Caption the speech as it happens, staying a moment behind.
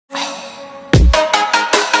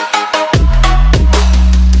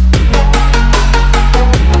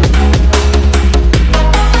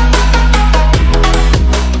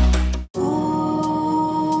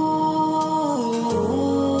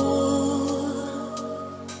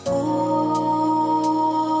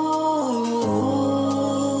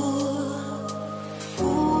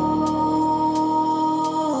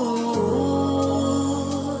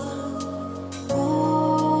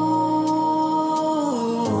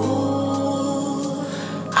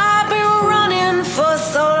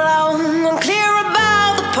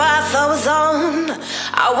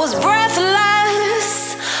was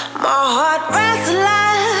breathless, my heart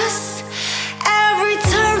restless. Every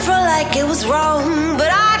turn felt like it was wrong, but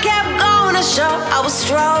I kept going to show I was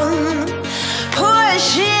strong.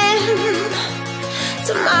 Pushing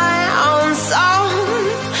to my own song,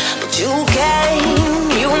 but you came,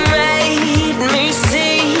 you made me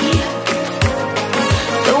see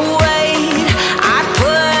the weight I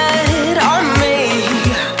put on me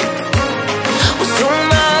was too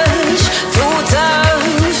much, too tough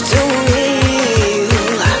to heal.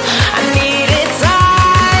 I needed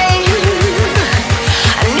time,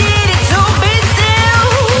 I needed to be still.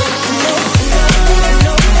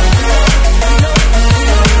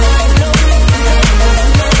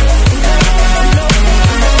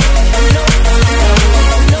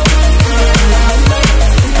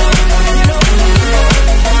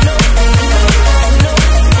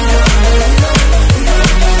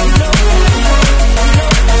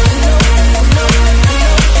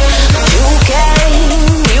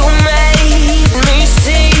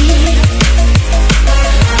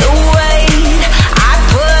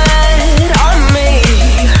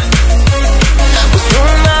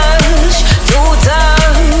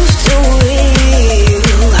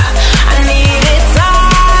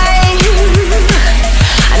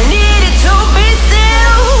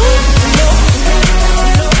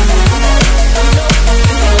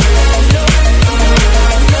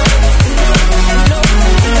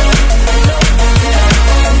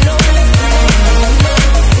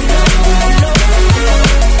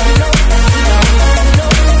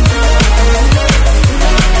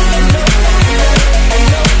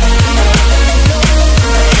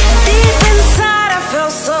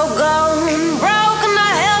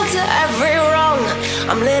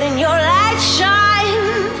 I'm letting your light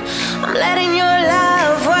shine, I'm letting your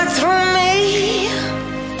love work through me.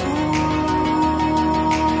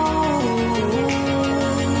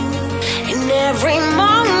 In every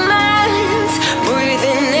moment, breathe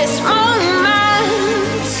in this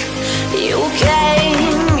moment. You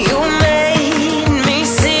came, you made me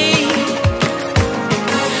see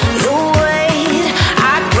the weight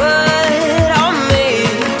I put on me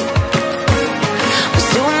was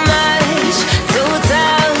too much, too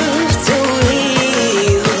tough to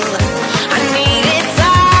heal. I needed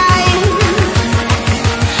time,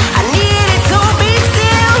 I needed to be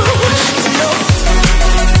still, to know.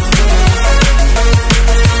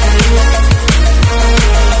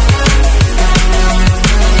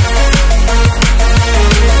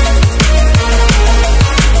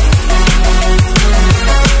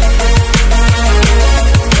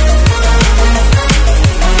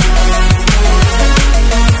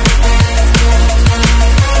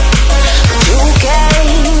 You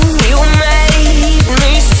came, you made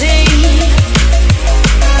me see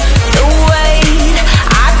the weight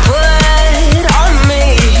I put on me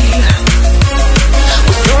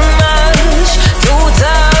was too much, too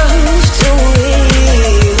tough to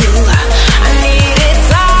heal. I needed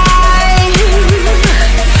time,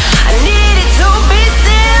 I needed to be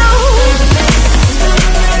still.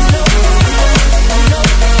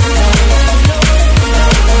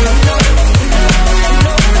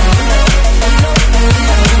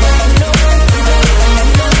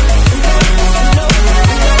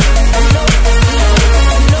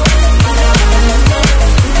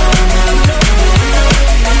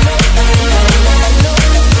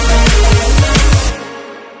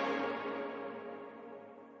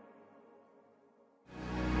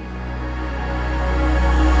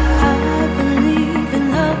 I believe in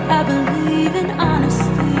love, I believe in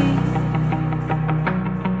honesty.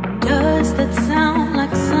 Does that sound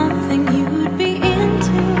like something you'd be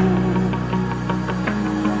into?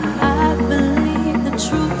 I believe the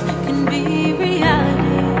truth can be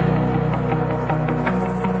reality.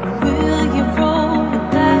 Will you roll with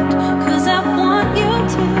that? 'Cause I want you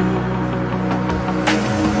to.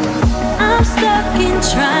 I'm stuck in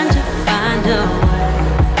trying to find a way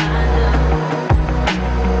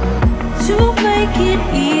to make it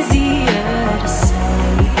easier to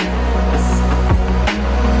say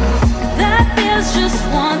that there's just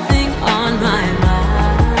one thing on my mind.